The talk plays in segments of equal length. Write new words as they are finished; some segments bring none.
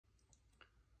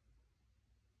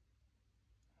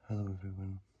Hello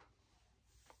everyone.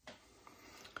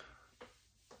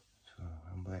 So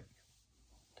I'm back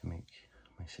to make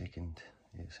my second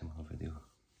ASMR video.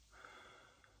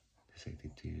 I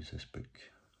decided to use this book,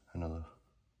 another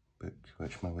book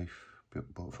which my wife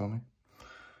bought for me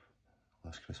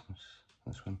last Christmas,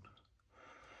 this one.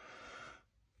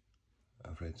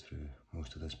 I've read through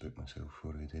most of this book myself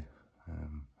already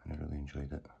and I really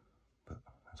enjoyed it, but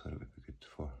I thought it would be good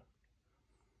for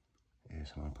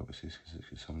ASMR purposes because it's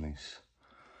got some nice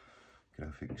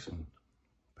graphics and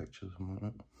pictures and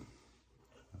whatnot.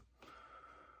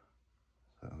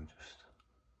 So I would just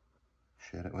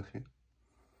share it with you.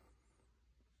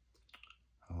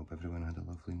 I hope everyone had a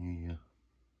lovely new year.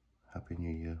 Happy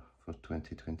New Year for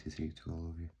 2023 to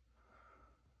all of you.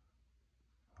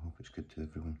 I hope it's good to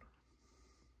everyone.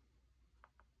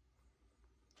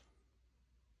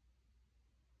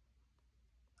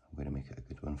 I'm going to make it a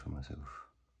good one for myself.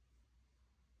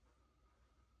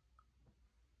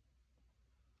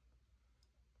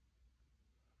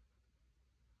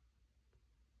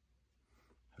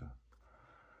 So,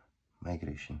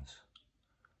 migrations.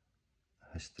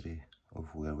 A history of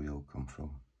where we all come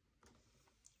from,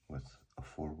 with a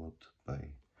foreword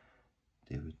by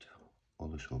David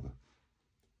Olusoga.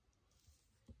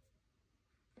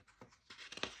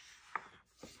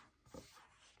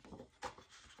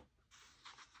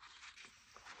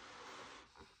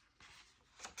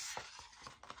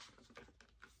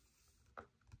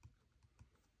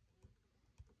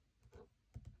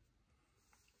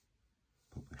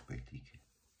 Published by TK.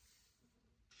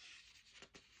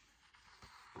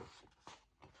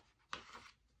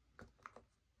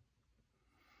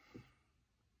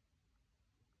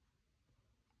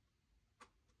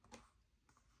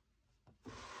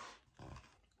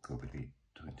 Copyright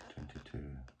 2022,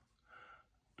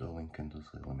 Dolling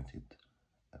Kindersley Limited,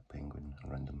 a Penguin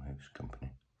Random House company.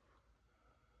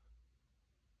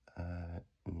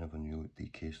 Never knew what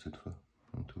DK stood for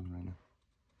until right now.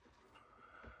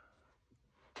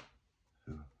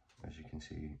 So, as you can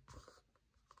see,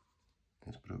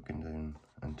 it's broken down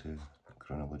into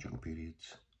chronological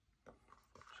periods.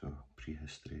 So,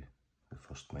 prehistory, the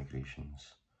first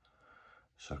migrations,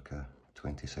 circa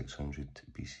 2600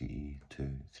 BCE to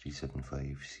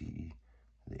 375 CE,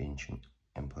 the ancient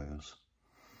empires.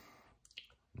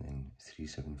 And then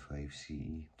 375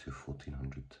 CE to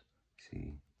 1400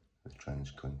 CE, the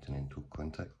transcontinental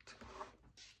contact.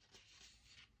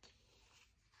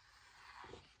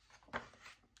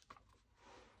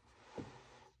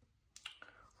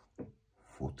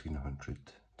 (1400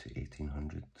 to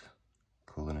 1800),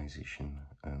 colonization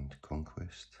and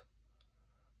conquest.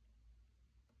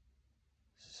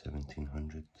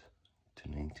 1700 to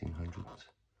 1900,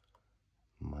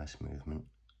 mass movement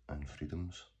and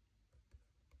freedoms.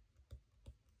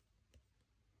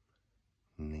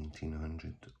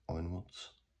 1900 onwards,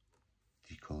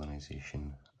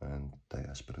 decolonization and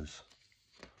diasporas.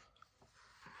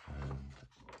 And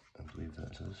I believe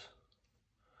that is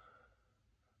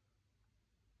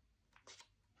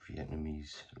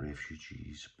Vietnamese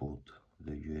refugees board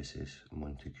the USS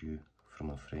Montague from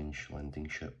a French landing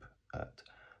ship at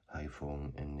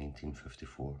Haiphong in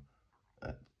 1954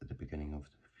 at the beginning of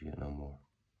the Vietnam War.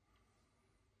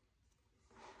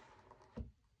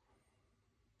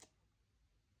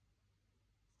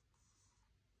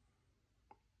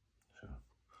 So,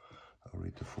 I'll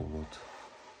read the foreword.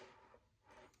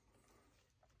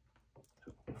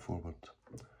 Foreword.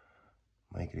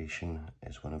 Migration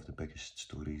is one of the biggest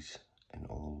stories in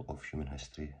all of human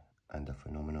history and a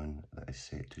phenomenon that is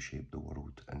set to shape the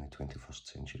world in the 21st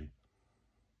century.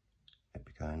 It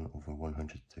began over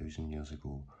 100,000 years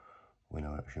ago when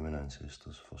our human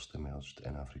ancestors first emerged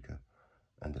in Africa,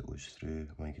 and it was through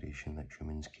migration that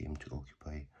humans came to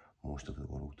occupy most of the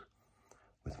world,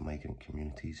 with migrant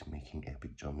communities making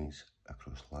epic journeys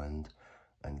across land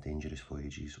and dangerous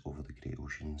voyages over the great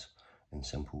oceans in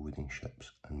simple wooden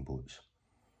ships and boats.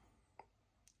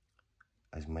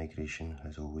 As migration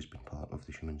has always been part of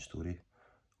the human story,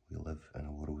 we live in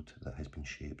a world that has been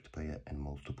shaped by it in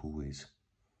multiple ways.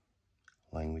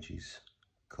 Languages,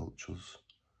 cultures,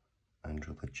 and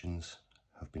religions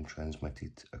have been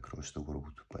transmitted across the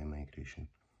world by migration,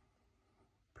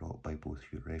 brought by both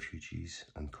refugees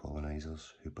and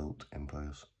colonizers who built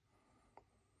empires.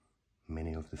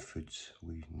 Many of the foods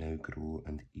we now grow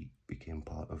and eat became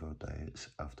part of our diets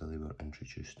after they were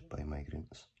introduced by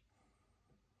migrants.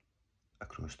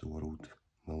 Across the world,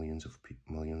 millions of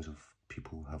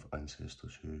people have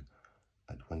ancestors who,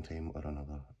 at one time or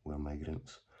another, were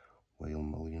migrants, while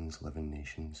millions live in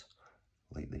nations,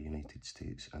 like the United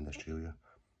States and Australia,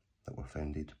 that were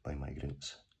founded by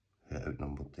migrants who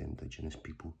outnumbered the indigenous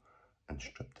people and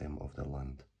stripped them of their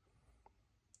land.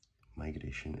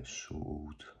 Migration is so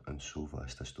old and so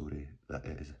vast a story that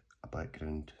it is a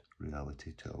background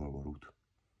reality to our world.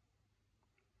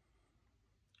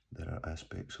 There are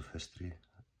aspects of history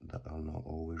that are not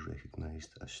always recognised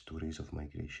as stories of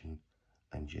migration,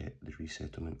 and yet the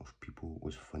resettlement of people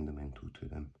was fundamental to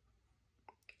them.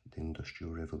 The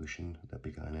Industrial Revolution that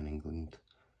began in England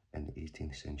in the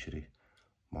 18th century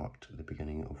marked the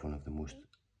beginning of one of the most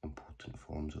important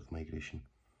forms of migration,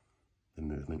 the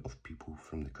movement of people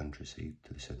from the countryside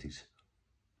to the cities.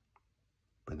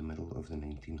 By the middle of the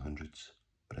 1900s,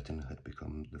 Britain had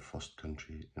become the first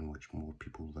country in which more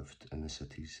people lived in the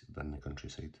cities than the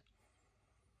countryside.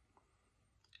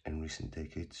 In recent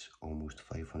decades, almost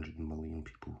 500 million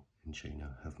people in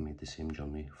China have made the same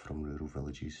journey from rural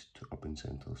villages to urban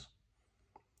centres.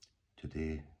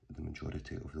 Today, the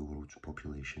majority of the world's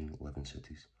population live in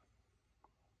cities.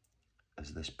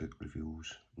 As this book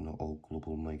reveals, not all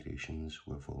global migrations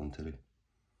were voluntary.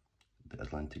 The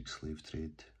Atlantic slave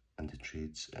trade and the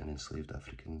trades in enslaved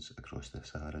Africans across the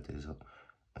Sahara Desert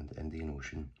and the Indian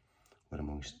Ocean were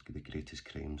amongst the greatest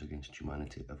crimes against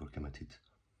humanity ever committed.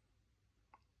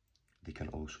 They can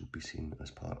also be seen as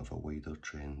part of a wider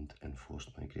trend in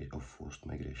forced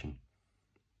migration.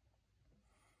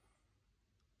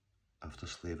 After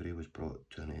slavery was brought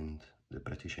to an end, the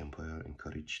British Empire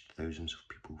encouraged thousands of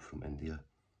people from India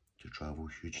to travel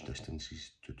huge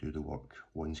distances to do the work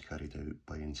once carried out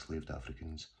by enslaved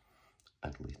Africans,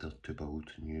 and later to build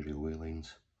new railway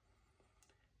lines.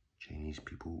 Chinese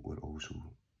people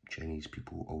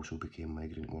also became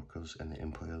migrant workers in the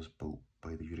empires built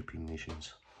by the European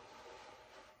nations.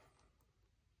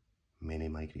 Many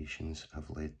migrations have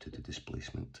led to the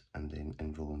displacement and then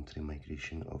involuntary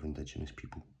migration of indigenous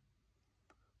people.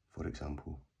 For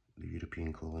example, the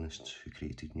European colonists who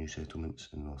created new settlements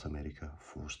in North America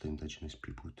forced the indigenous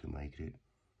people to migrate,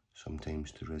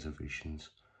 sometimes to reservations,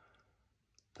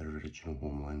 their original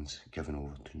homelands given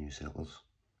over to new settlers.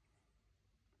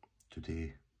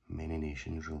 Today, many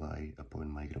nations rely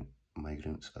upon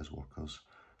migrants as workers,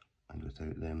 and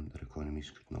without them their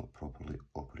economies could not properly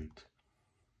operate.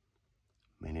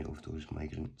 Many of those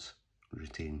migrants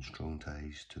retain strong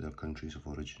ties to their countries of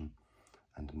origin,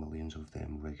 and millions of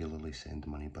them regularly send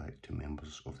money back to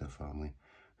members of their family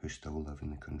who still live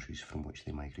in the countries from which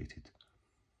they migrated.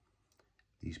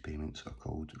 These payments are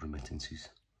called remittances.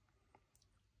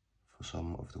 For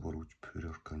some of the world's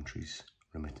poorer countries,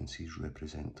 remittances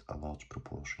represent a large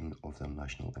proportion of their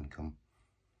national income.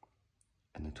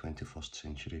 In the 21st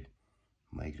century,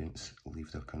 migrants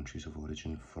leave their countries of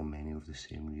origin for many of the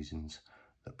same reasons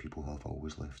that people have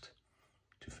always left: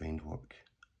 to find work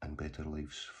and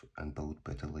build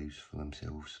better lives for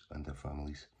themselves and their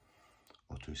families,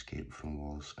 or to escape from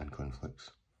wars and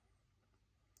conflicts.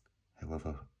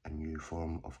 However, a new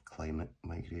form of climate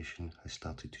migration has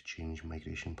started to change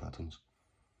migration patterns.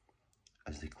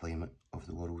 As the climate of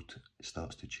the world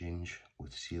starts to change,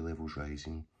 with sea levels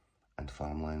rising and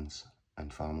farmland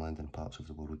in parts of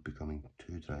the world becoming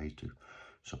too dry to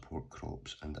support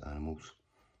crops and animals,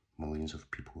 millions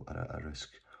of people are at a risk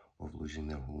of losing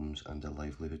their homes and their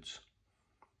livelihoods.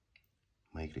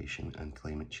 Migration and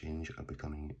climate change are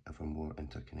becoming ever more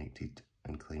interconnected,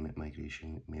 and climate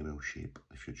migration may well shape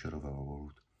the future of our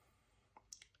world.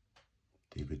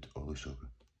 David Olusoga.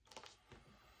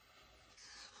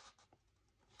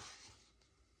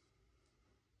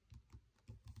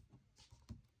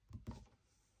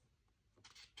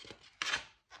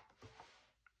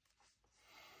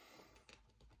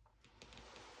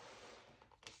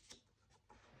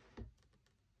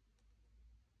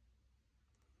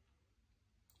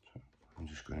 I'm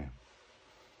just going to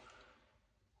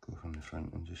go from the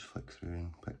front and just flick through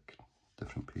and pick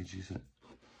different pages that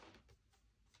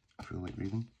I feel like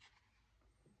reading.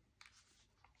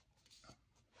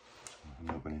 I'm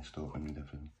not going to stop and read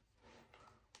everything,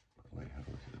 but I'd like to have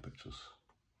a look at the pictures.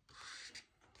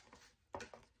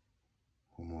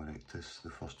 Homo erectus, the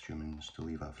first humans to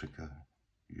leave Africa,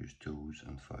 used tools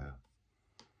and fire.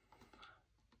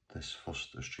 This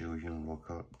first Australian rock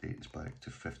art dates back to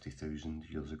 50,000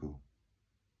 years ago.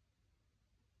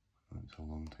 That's a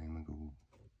long time ago.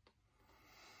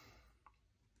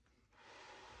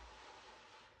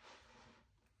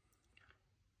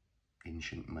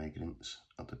 Ancient migrants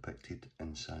are depicted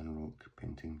in sandrock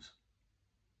paintings.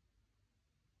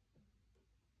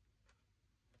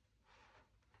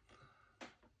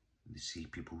 The Sea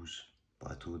Peoples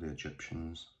battle the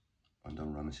Egyptians under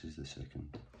Ramesses II.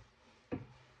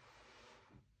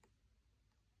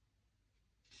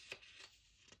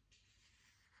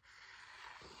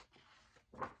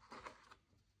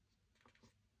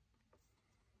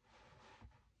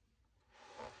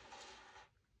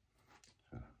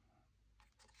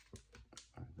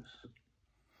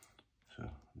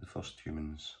 First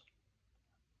humans.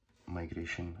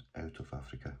 Migration out of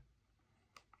Africa.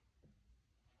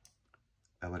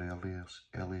 Our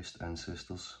earliest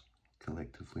ancestors,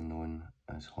 collectively known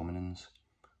as hominins,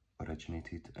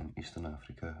 originated in Eastern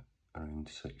Africa around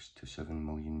 6 to 7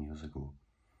 million years ago,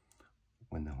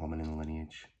 when the hominin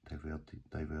lineage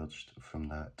diverged from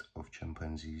that of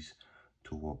chimpanzees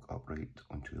to walk upright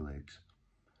on two legs.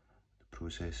 The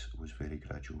process was very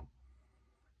gradual.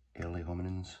 Early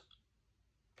hominins,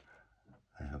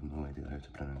 I have no idea how to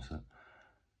pronounce that,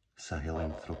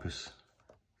 Sahelanthropus,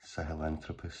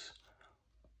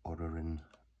 Orrorin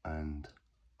and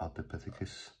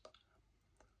Ardipithecus,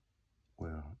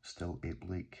 were still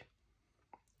ape-like.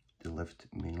 They lived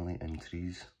mainly in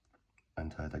trees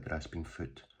and had a grasping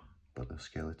foot, but their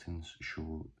skeletons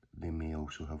show they may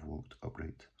also have walked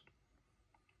upright.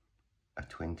 A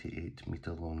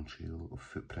 28-metre long trail of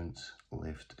footprints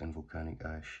left in volcanic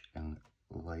ash in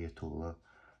Liatola,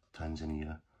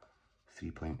 Tanzania,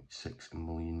 3.6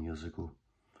 million years ago,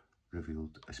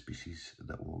 revealed a species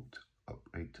that walked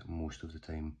upright most of the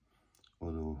time,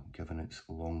 although given its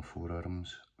long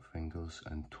forearms, fingers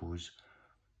and toes,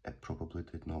 it probably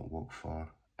did not walk far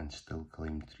and still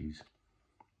climbed trees.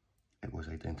 It was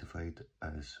identified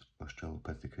as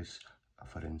Australopithecus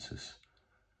afarensis,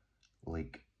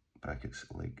 like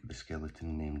the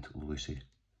skeleton named Lucy,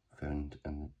 found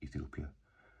in Ethiopia,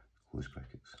 close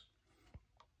brackets.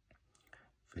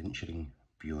 Venturing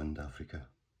beyond Africa.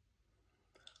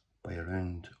 By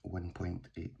around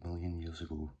 1.8 million years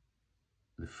ago,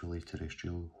 the fully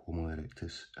terrestrial Homo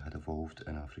erectus had evolved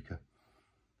in Africa.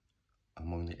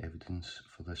 Among the evidence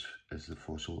for this is the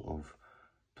fossil of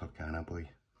Turkana boy,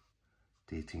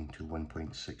 dating to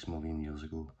 1.6 million years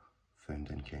ago,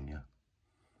 found in Kenya.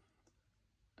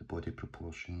 The body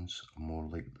proportions are more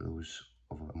like those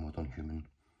of a modern human,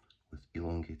 with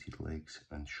elongated legs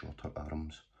and shorter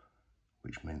arms,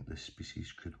 which meant this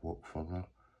species could walk further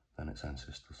than its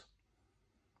ancestors.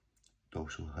 It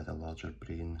also had a larger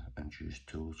brain and used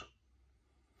tools.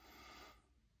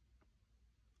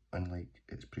 Unlike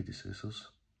its predecessors,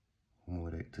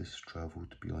 Homo erectus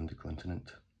travelled beyond the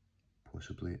continent,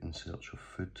 possibly in search of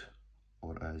food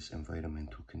or as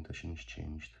environmental conditions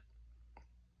changed.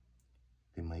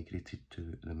 They migrated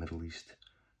to the Middle East,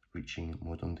 reaching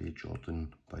modern-day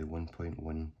Jordan by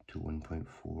 1.1 to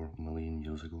 1.4 million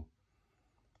years ago.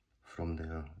 From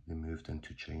there, they moved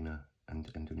into China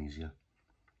and Indonesia.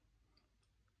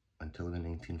 Until the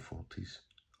 1940s,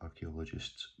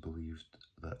 archaeologists believed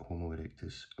that Homo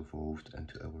erectus evolved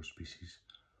into our species,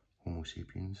 Homo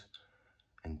sapiens,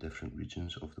 in different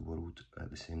regions of the world at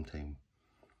the same time.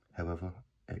 However,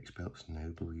 experts now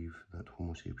believe that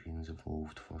Homo sapiens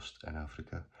evolved first in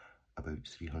Africa about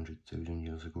 300,000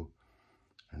 years ago,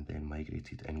 and then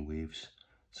migrated in waves,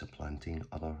 supplanting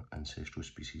other ancestral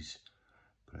species,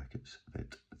 brackets,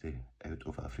 that the out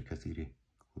of Africa theory,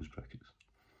 close brackets.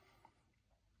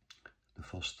 The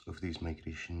first of these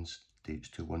migrations dates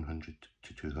to 100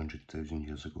 to 200,000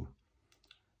 years ago.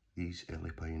 These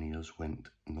early pioneers went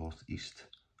northeast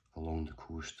along the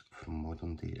coast from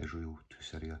modern-day Israel to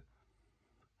Syria.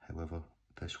 However,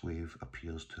 this wave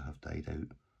appears to have died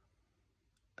out.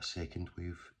 A second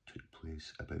wave took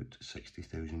place about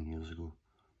 60,000 years ago,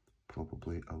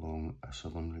 probably along a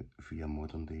southern route via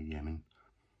modern-day Yemen.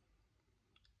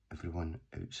 Everyone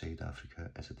outside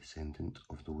Africa is a descendant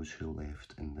of those who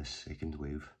left in this second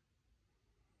wave.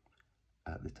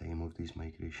 At the time of these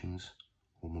migrations,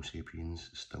 Homo sapiens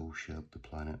still shared the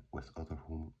planet with other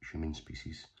human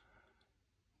species,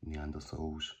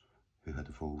 Neanderthals, who had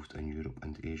evolved in Europe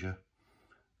and Asia,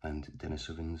 and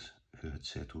Denisovans, who had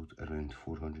settled around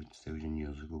 400,000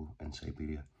 years ago in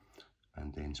Siberia,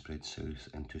 and then spread south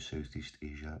into Southeast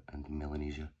Asia and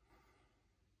Melanesia.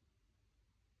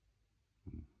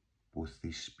 Both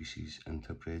these species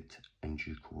interbred in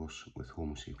due course with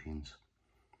Homo sapiens.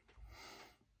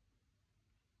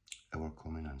 Our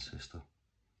common ancestor.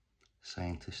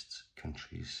 Scientists can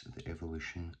trace the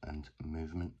evolution and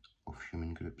movement of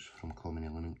human groups from common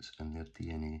elements in their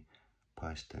DNA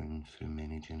passed down through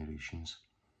many generations.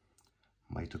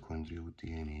 Mitochondrial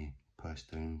DNA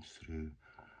passed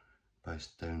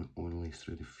down only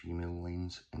through the female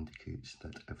lines indicates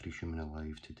that every human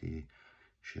alive today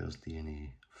shares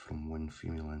DNA from one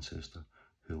female ancestor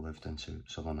who lived in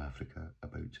southern Africa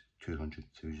about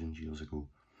 200,000 years ago.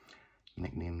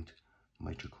 Nicknamed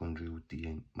mitochondrial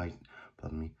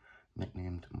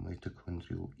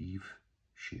Eve,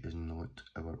 she is not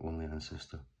our only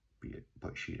ancestor,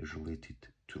 but she is related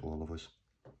to all of us.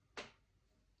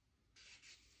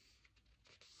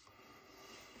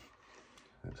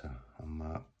 That's a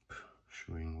map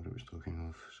showing what it was talking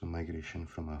of. So migration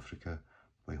from Africa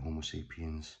by Homo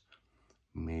sapiens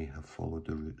may have followed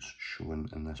the routes shown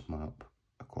in this map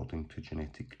according to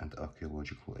genetic and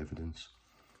archaeological evidence.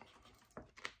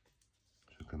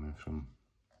 So coming from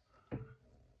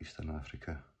Eastern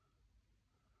Africa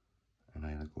and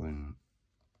either going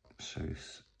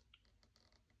south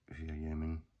via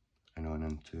Yemen and on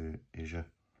into Asia,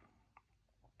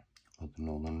 or the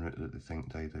northern route that they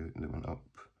think died out that went up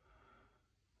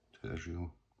to Israel.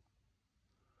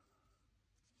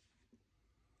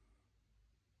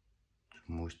 So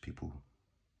most people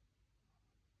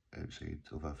outside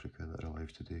of Africa that are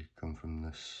alive today come from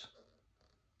this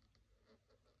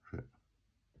route,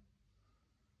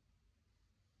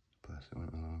 path that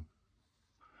went along.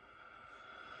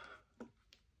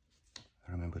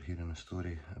 I remember hearing a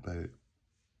story about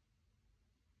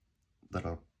there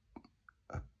are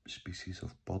a species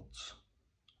of birds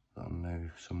that are now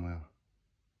somewhere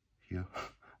here,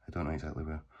 I don't know exactly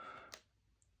where,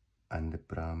 and the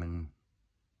Brahmin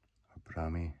or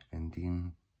Brahmi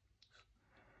Indians,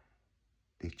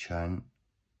 they chant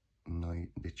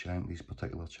these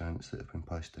particular chants that have been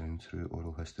passed down through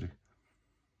oral history,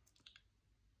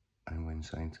 and when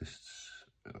scientists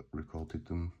recorded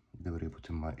them, they were able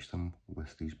to match them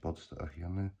with these birds that are here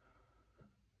now.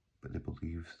 But they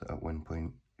believe that at one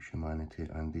point humanity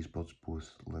and these birds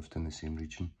both lived in the same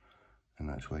region, and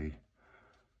that's why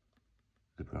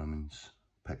the Brahmins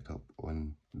picked up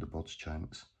on the birds'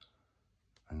 chants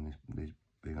and they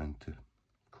began to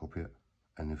copy it,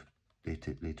 and they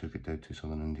took it down to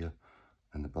southern India,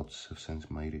 and the birds have since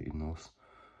migrated north.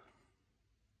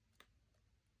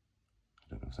 I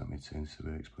don't know if that made sense the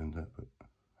way I explained that, but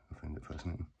I find it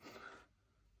fascinating.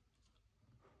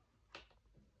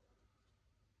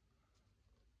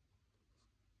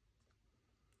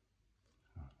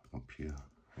 Up here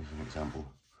is an example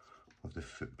of the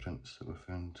footprints that were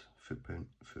found,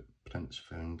 footprints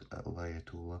found at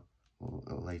Laetoli,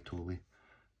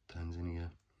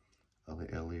 Tanzania, are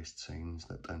the earliest signs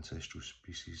that ancestral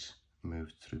species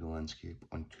moved through the landscape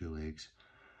on two legs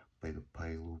by the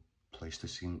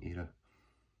Pleistocene era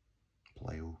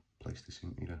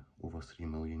over 3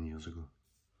 million years ago.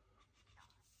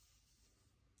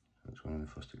 That's one of the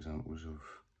first examples of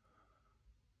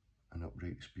an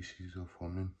upright species of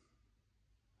hominin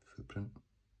footprint.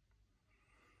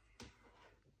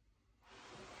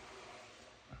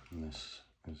 And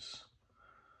this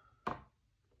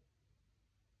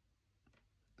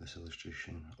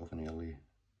illustration of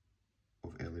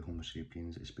early Homo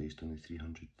sapiens is based on the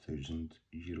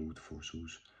 300,000-year-old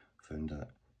fossils found at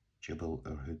Jebel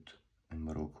Irhoud in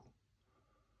Morocco.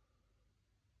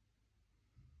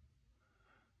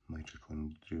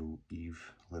 Mitochondrial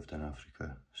Eve lived in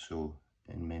Africa, so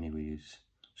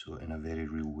in a very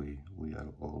real way, we are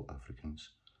all Africans,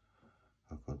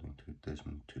 according to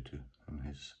Desmond Tutu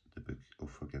in The Book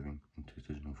of Forgiving in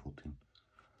 2014.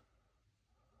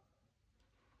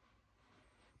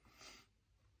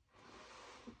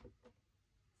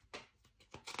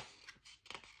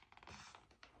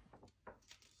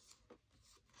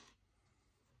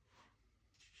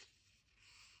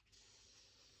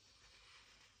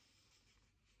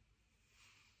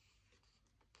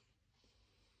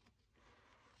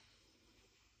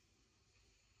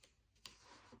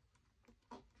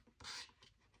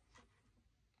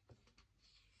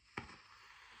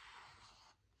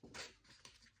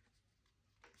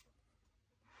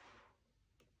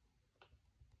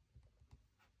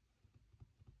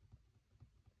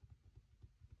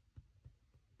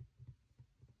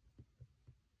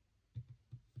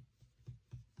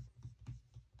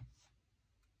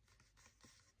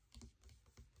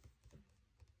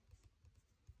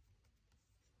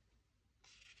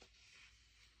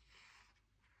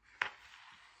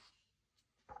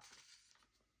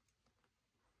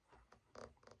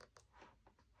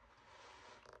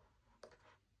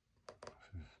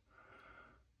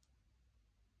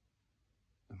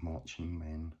 The marching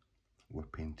men were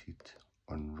painted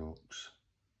on rocks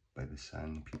by the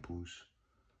San peoples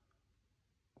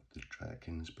of the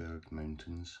Drakensberg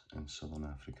Mountains in southern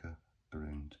Africa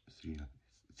around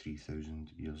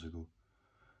 3,000 years ago.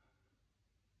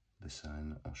 The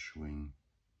San are shown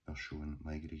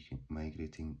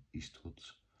migrating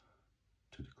eastwards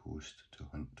to the coast to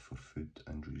hunt for food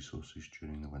and resources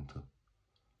during the winter.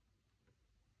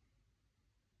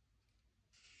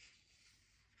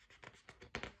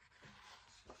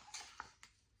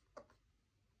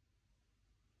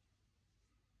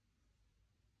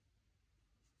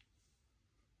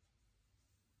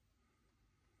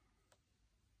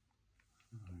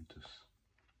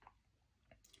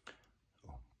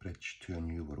 Bridge to a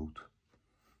New World.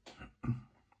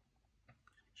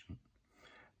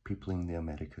 Peopling the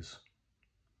Americas.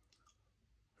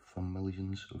 For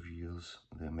millions of years,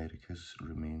 the Americas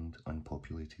remained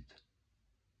unpopulated.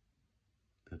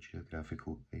 Their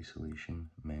geographical isolation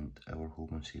meant our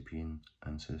Homo sapien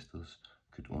ancestors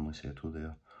could only settle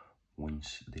there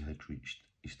once they had reached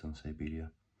eastern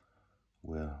Siberia,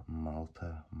 where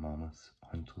Malta mammoth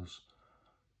hunters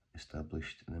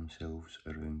established themselves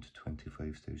around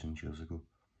 25,000 years ago.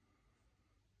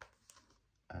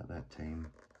 At that time,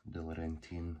 the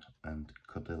Laurentian and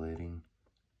Cordilleran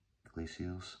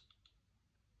glaciers,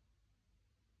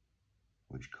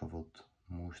 which covered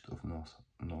most of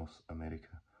North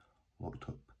America, locked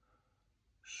up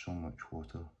so much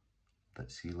water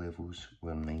that sea levels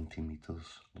were 90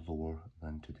 meters lower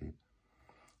than today,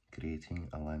 creating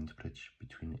a land bridge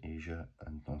between Asia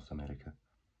and North America.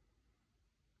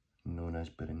 Known as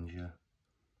Beringia,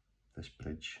 this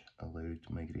bridge allowed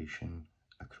migration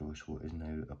across what is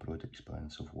now a broad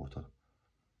expanse of water.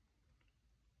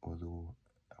 Although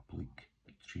a bleak,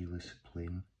 treeless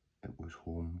plain, it was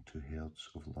home to herds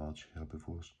of large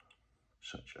herbivores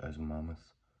such as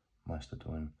mammoth,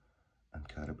 mastodon, and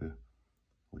caribou,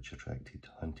 which attracted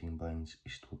hunting bands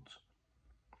eastwards.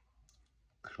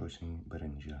 Crossing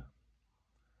Beringia.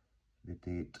 The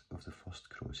date of the first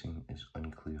crossing is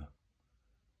unclear.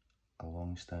 A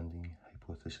long-standing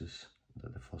hypothesis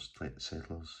that the first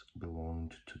settlers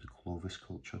belonged to the Clovis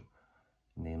culture,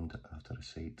 named after a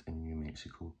site in New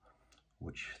Mexico,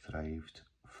 which thrived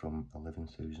from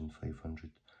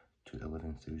 11,500 to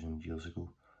 11,000 years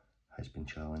ago, has been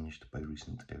challenged by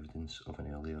recent evidence of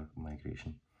an earlier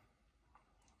migration.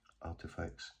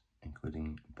 Artifacts,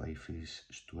 including biface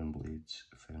stone blades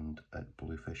found at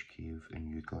Bluefish Cave in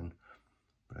Yukon,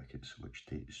 brackets, which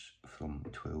dates from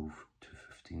 12 to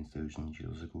 15,000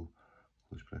 years ago,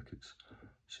 close brackets,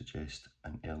 suggest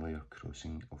an earlier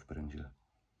crossing of Beringia.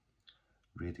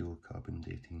 Radiocarbon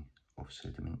dating of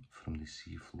sediment from the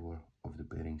seafloor of the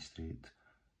Bering Strait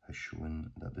has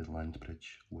shown that the land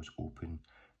bridge was open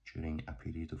during a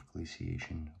period of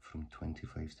glaciation from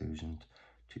 25,000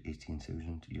 to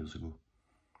 18,000 years ago.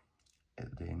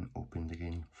 It then opened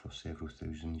again for several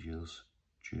thousand years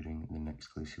during the next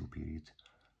glacial period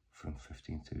from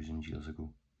 15,000 years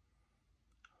ago.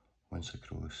 Once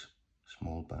across,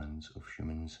 small bands of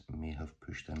humans may have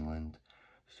pushed inland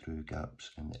through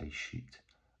gaps in the ice sheet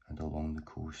and along the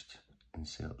coast in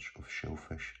search of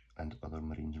shellfish and other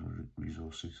marine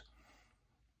resources.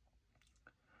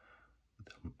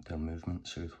 Their movement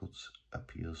southwards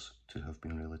appears to have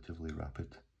been relatively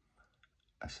rapid.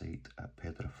 A site at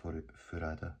Pedra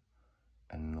Furada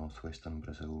in northwestern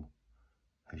Brazil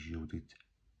has yielded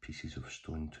pieces of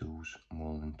stone tools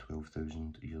more than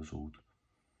 12,000 years old.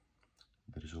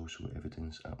 There is also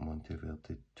evidence at Monte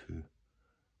Verde too,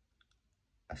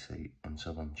 a site in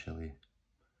southern Chile,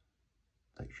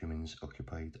 that humans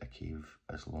occupied a cave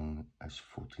as long as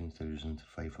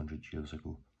 14,500 years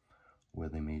ago, where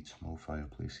they made small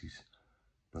fireplaces,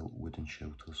 built wooden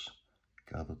shelters,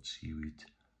 gathered seaweed,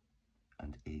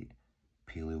 and ate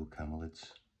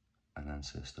paleocamelids, an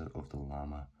ancestor of the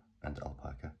llama and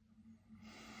alpaca.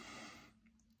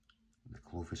 The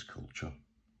Clovis culture.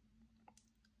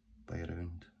 By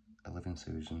around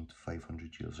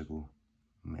 11,500 years ago,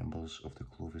 members of the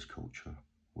Clovis culture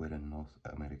were in North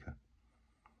America.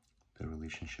 Their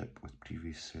relationship with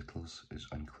previous settlers is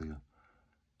unclear,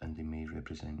 and they may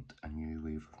represent a new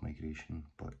wave of migration,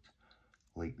 but,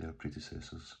 like their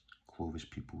predecessors, Clovis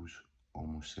peoples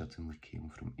almost certainly came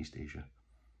from East Asia.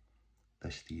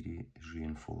 This theory is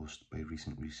reinforced by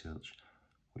recent research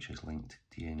which has linked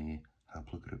DNA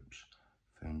haplogroups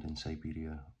found in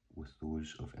Siberia with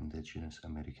those of indigenous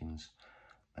Americans,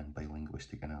 and by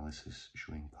linguistic analysis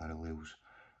showing parallels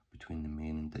between the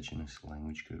main indigenous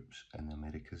language groups in the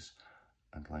Americas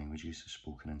and languages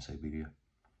spoken in Siberia.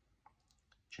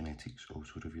 Genetics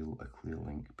also reveal a clear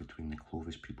link between the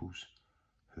Clovis peoples,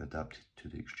 who adapted to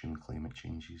the extreme climate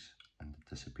changes and the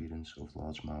disappearance of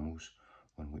large mammals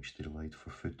on which they relied for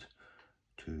food,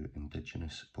 to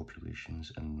indigenous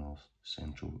populations in North,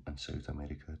 Central and South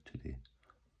America today.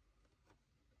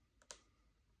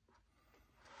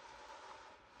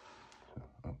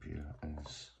 Up here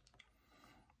is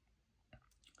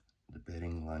the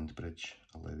Bering Land Bridge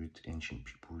allowed ancient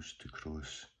peoples to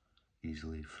cross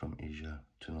easily from Asia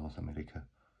to North America.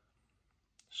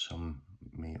 Some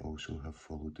may also have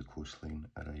followed the coastline,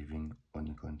 arriving on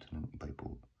the continent by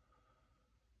boat.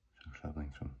 So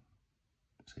travelling from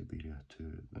Siberia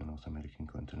to the North American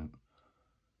continent.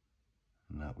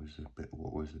 And that was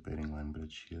what was the Bering Land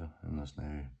Bridge here, and there's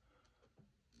now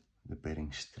the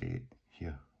Bering Strait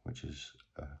here, which is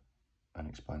an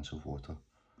expanse of water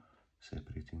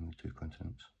separating the two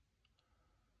continents.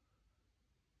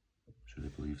 So they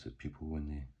believe that people, when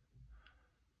they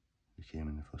they came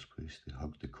in the first place. They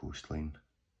hugged the coastline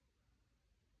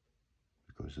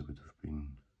because there would have been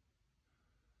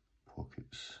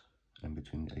pockets in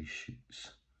between the ice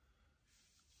sheets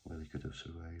where they could have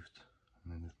survived,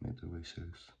 and then they've made their way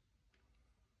south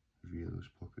via those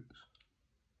pockets.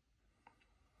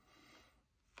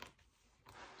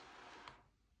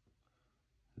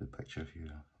 The picture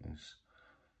here is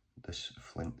this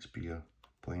flint spear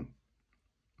point,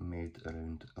 made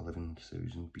around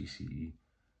 11,000 BCE,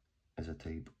 is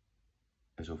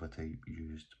of a type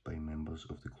used by members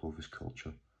of the Clovis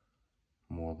culture.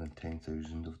 More than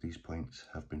 10,000 of these points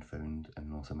have been found in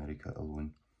North America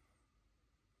alone.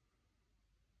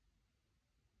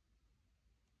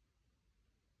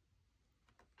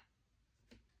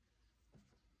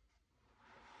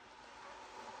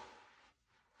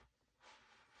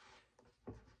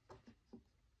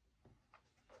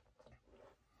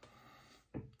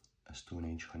 A Stone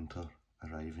Age hunter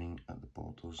arriving at the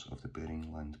borders of the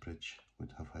Bering Land Bridge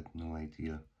would have had no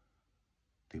idea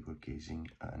they were gazing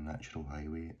at a natural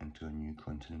highway into a new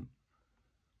continent.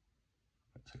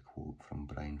 That's a quote from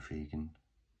Brian Fagan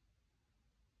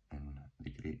in The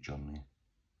Great Journey,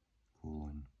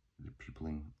 The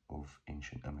Peopling of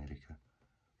Ancient America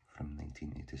from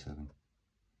 1987.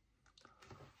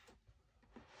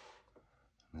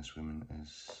 And this woman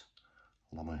is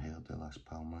La Mujer de las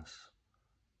Palmas,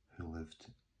 who lived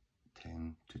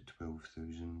 10 to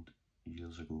 12,000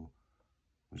 years ago,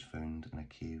 was found in a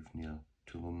cave near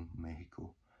Tulum,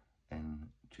 Mexico in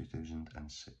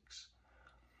 2006.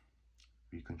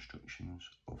 Reconstructions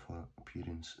of her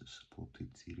appearance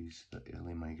supported theories that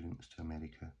early migrants to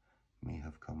America may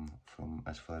have come from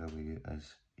as far away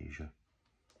as Asia.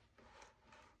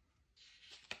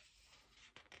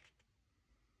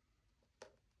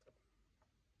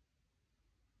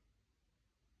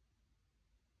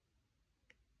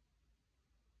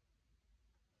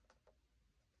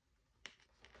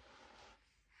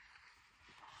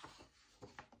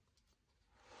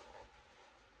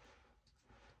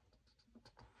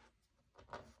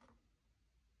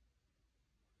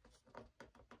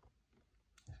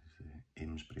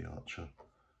 Amesbury Archer,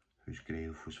 whose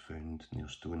grave was found near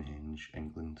Stonehenge,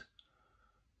 England,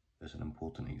 is an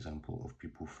important example of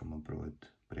people from abroad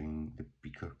bringing the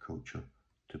beaker culture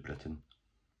to Britain.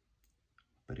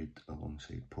 Buried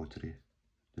alongside pottery,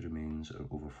 the remains are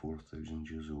over 4,000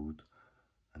 years old,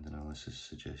 and analysis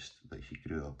suggests that he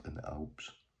grew up in the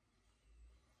Alps.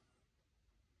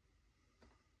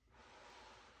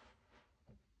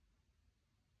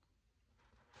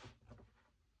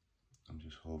 I'm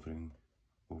just hovering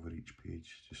over each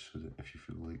page just so that if you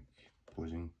feel like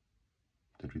pausing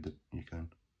to read it, you can.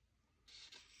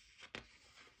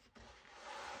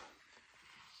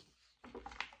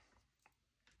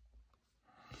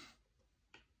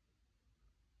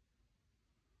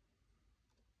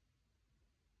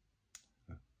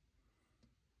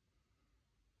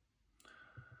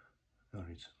 I'll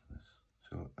read some of this.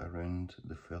 So, around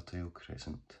the Fertile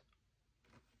Crescent.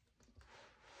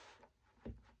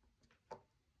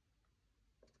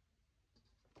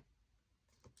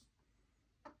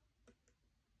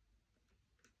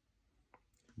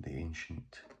 The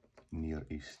ancient Near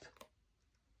East.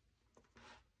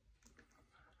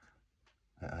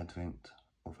 The advent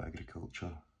of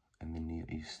agriculture in the Near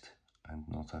East and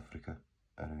North Africa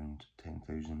around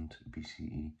 10,000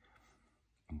 BCE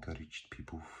encouraged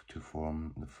people to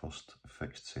form the first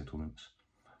fixed settlements.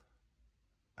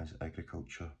 As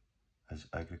agricultural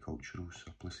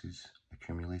surpluses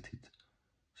accumulated,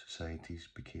 societies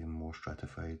became more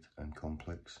stratified and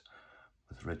complex,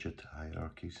 with rigid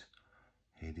hierarchies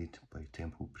headed by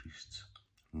temple priests,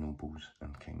 nobles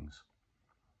and kings.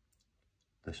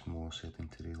 This more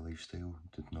sedentary lifestyle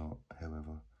did not,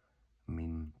 however,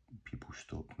 mean people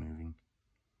stopped moving.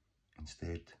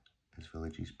 Instead, as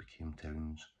villages became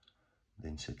towns,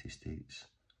 then city-states,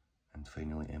 and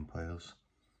finally empires,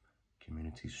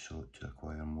 communities sought to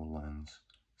acquire more lands,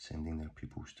 sending their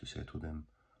peoples to settle them,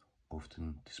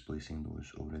 often displacing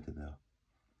those already there.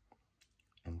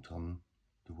 In turn,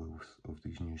 the wealth of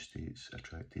these new states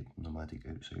attracted nomadic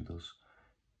outsiders,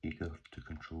 eager to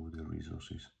control their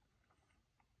resources.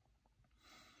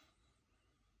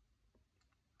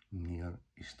 Near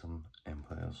Eastern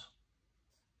empires.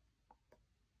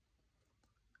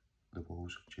 The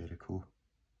walls of Jericho,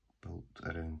 built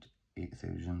around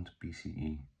 8000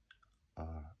 BCE,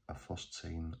 are a first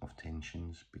sign of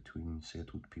tensions between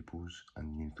settled peoples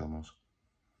and newcomers.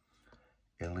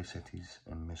 Early cities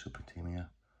in Mesopotamia,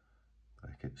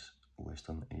 brackets,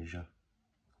 Western Asia,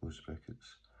 close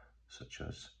brackets, such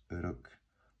as Uruk,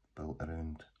 built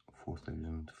around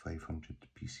 4500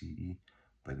 BCE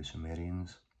by the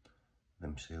Sumerians,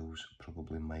 themselves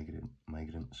probably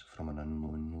migrants from an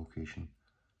unknown location,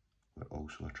 were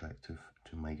also attractive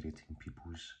to migrating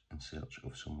peoples in search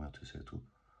of somewhere to settle.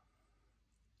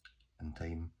 In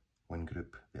time, one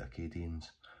group, the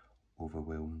Akkadians,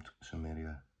 overwhelmed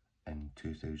Sumeria in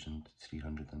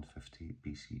 2350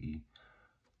 BCE,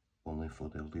 only for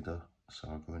their leader,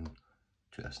 Sargon,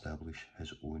 to establish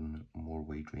his own more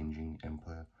wide-ranging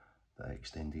empire that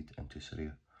extended into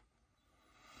Syria.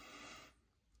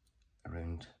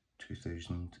 Around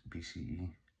 2000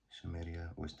 BCE,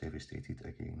 Sumeria was devastated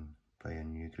again by a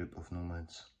new group of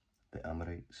nomads, the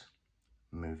Amorites,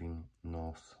 moving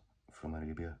north from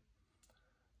Arabia.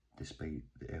 Despite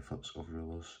the efforts of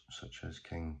rulers such as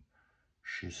King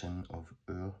Shusin of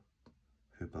Ur,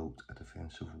 who built a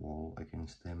defensive wall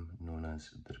against them known as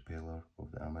the Repeller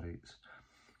of the Amorites.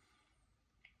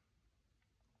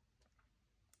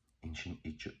 Ancient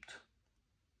Egypt,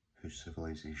 whose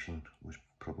civilization was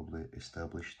probably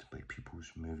established by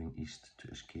peoples moving east to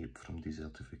escape from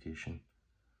desertification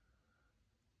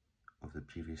of the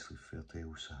previously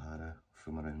fertile Sahara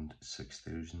from around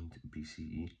 6000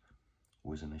 BCE,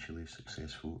 was initially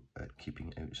successful at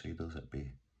keeping outsiders at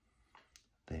bay.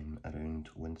 Then, around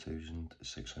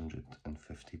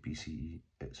 1650 BCE,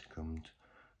 it succumbed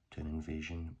to an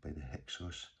invasion by the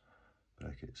Hyksos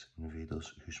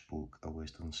 (invaders who spoke a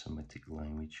Western Semitic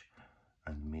language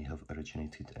and may have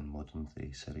originated in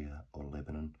modern-day Syria or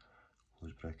Lebanon),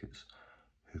 who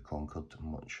conquered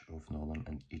much of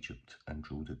northern Egypt and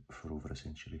ruled it for over a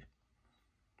century.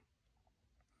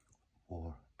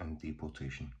 War and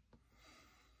deportation.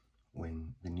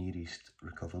 When the Near East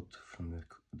recovered from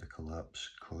the collapse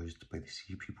caused by the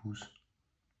Sea Peoples,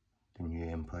 the new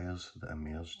empires that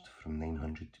emerged from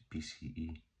 900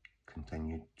 BCE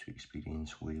continued to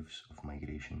experience waves of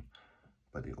migration,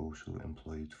 but they also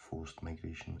employed forced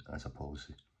migration as a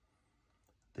policy.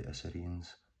 The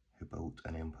Assyrians, who built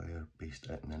an empire based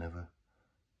at Nineveh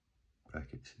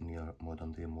 (near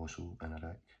modern-day Mosul in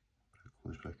Iraq),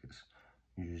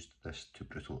 used this to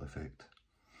brutal effect.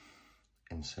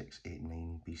 In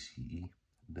 689 BCE,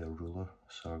 their ruler,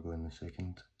 Sargon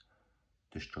II,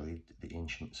 destroyed the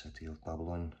ancient city of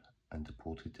Babylon and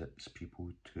deported its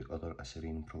people to other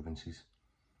Assyrian provinces.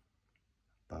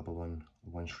 Babylon,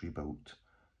 once rebuilt,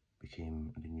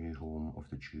 became the new home of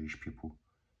the Jewish people,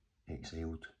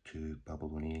 exiled to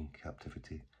Babylonian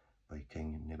captivity by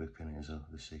King Nebuchadnezzar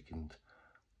II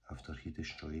after he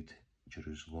destroyed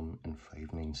Jerusalem in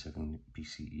 597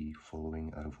 BCE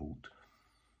following a revolt.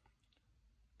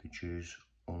 The Jews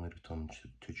only returned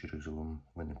to Jerusalem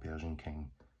when the Persian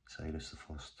king, Cyrus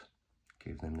I,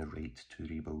 gave them the right to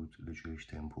rebuild the Jewish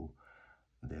temple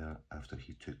there after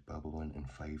he took Babylon in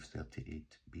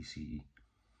 538 BCE.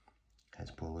 His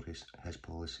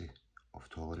policy of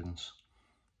tolerance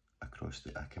across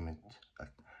the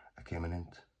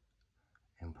Achaemenid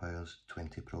Empire's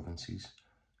 20 provinces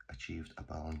achieved a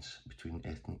balance between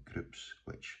ethnic groups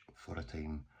which, for a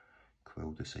time,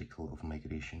 quelled the cycle of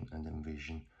migration and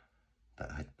invasion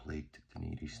that had plagued the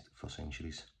Near East for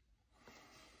centuries.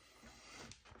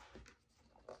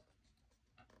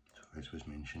 So, as was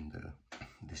mentioned,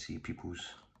 the Sea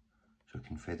Peoples, so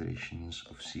confederations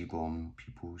of seaborne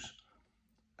peoples,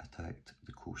 attacked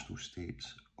the coastal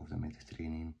states of the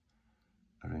Mediterranean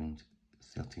around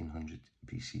 1300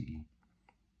 BCE.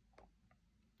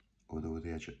 Although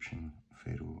the Egyptian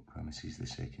pharaoh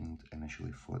Ramesses II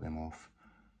initially fought them off,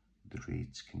 the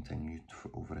raids continued for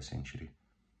over a century,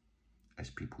 as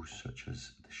peoples such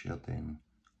as the Sherden,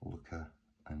 Lucca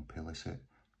and Peliset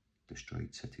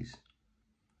destroyed cities.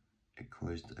 It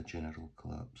caused a general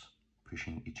collapse,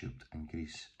 pushing Egypt and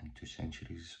Greece into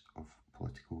centuries of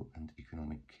political and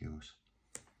economic chaos.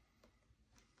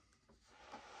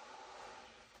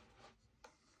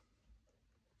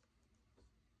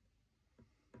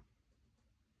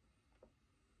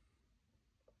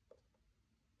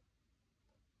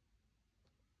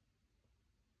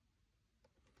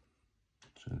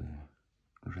 So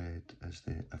the red is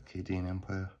the Akkadian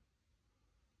Empire.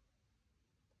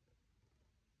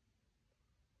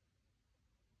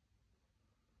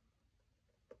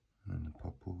 And then the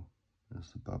purple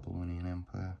is the Babylonian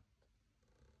Empire.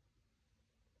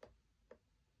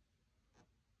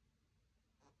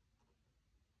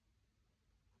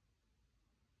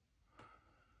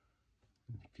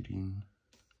 The green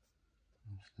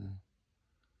is the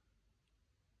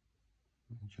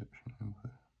Egyptian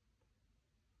Empire.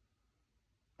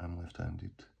 I'm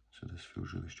left-handed, so this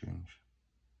feels really strange,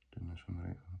 doing this with my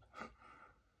right hand.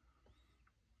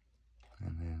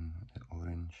 And then the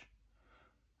orange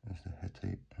is the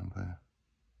Hittite Empire.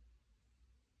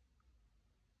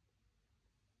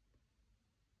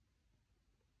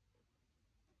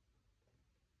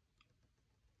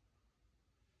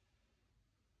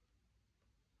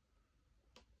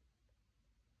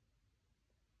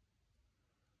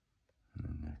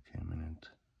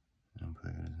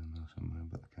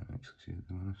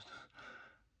 be honest.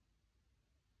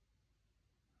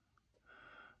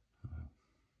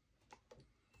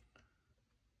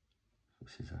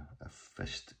 This is a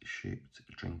fist-shaped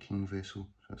drinking vessel,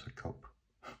 so it's a cup.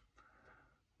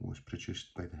 Was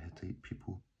produced by the Hittite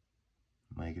people,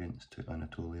 migrants to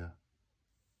Anatolia.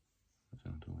 That's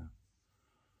Anatolia.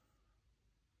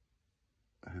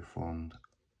 Who formed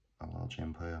a large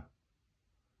empire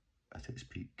at its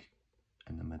peak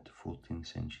in the mid-14th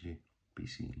century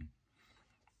BCE.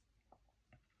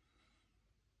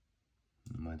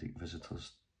 Nomadic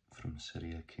visitors from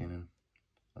Syria, Canaan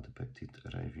are depicted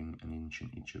arriving in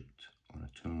ancient Egypt on a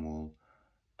tomb wall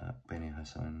at Beni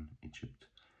Hassan, Egypt,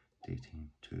 dating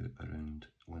to around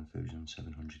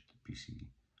 1700 BCE.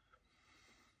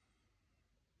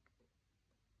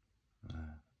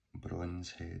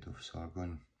 Bronze head of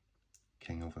Sargon,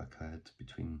 king of Akkad,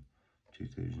 between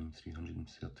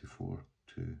 2334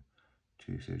 to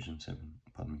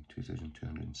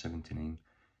 2279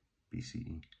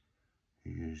 BCE, who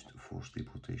used forced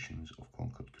deportations of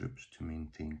conquered groups to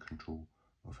maintain control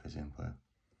of his empire.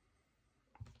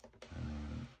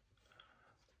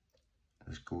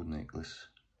 This gold necklace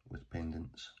with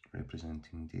pendants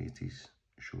representing deities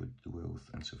showed the wealth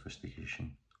and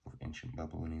sophistication of ancient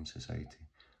Babylonian society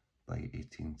by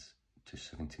 18th to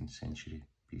 17th century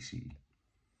BCE.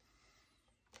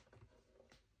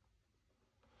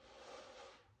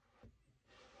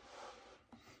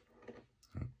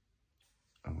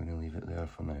 I'm going to leave it there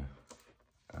for now,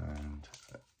 and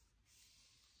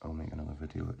I'll make another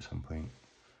video at some point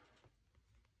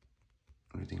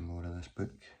reading more of this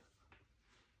book.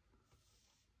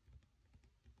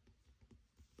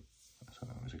 I thought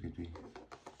that was a good wee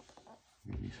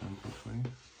sample for you.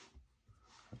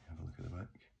 Let me have a look at the back.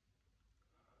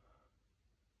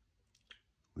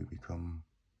 We become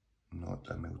not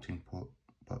a melting pot,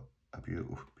 but a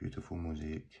beautiful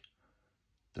mosaic.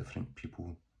 Different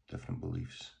people, different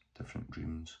beliefs, different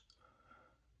dreams.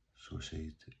 So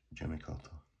said Jimmy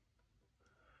Carter,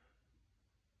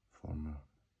 former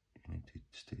United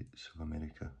States of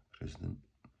America president.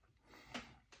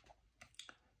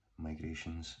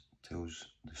 Migrations tells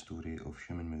the story of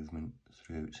human movement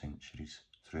throughout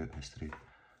history,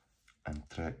 and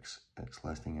tracks its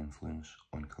lasting influence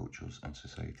on cultures and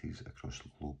societies across the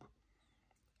globe.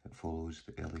 It follows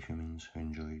the early humans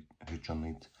who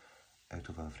journeyed out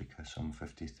of Africa some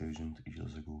 50,000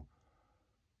 years ago,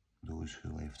 those who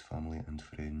left family and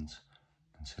friends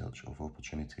in search of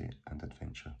opportunity and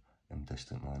adventure in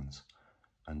distant lands,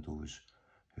 and those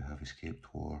who have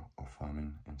escaped war or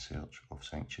famine in search of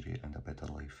sanctuary and a better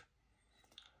life.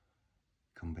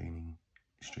 Combining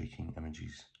striking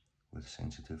images with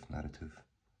sensitive narrative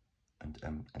and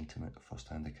intimate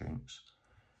first-hand accounts,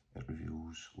 it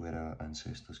reveals where our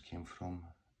ancestors came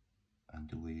from and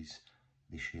the ways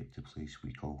they shaped the place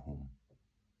we call home.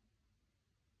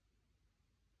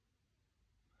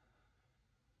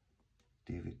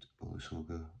 David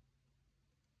Olusoga,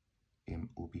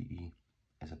 MOBE,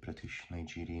 is a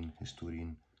British-Nigerian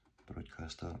historian,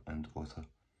 broadcaster and author,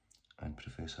 and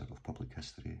Professor of Public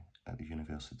History at the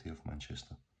University of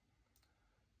Manchester.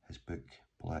 His book,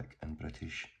 Black and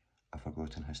British, A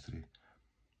Forgotten History,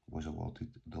 was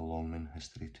awarded the Longman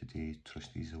History Today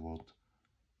Trustees Award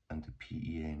and the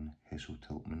PEN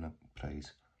Hessel-Tiltman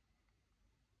Prize,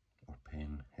 or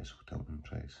Penn Hessel-Tiltman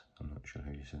Prize, I'm not sure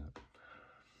how you say that.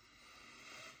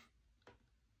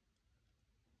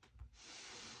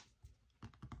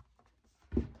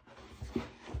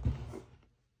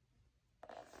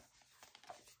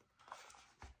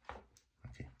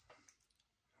 Okay,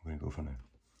 I'm going to go for now.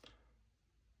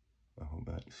 I hope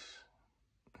that's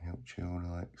helped you all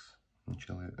relax and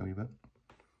chill out a wee bit.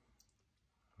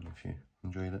 And if you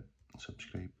enjoyed it,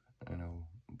 subscribe, and I'll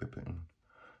be putting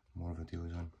more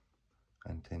videos on.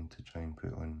 I intend to try and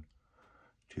put on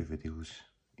 2 videos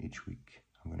each week.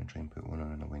 I'm going to try and put one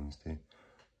on a Wednesday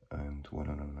and one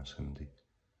on a Sunday,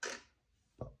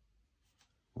 but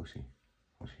we'll see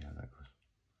how that goes.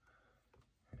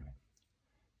 Anyway,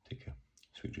 take care,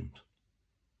 sweet dreams.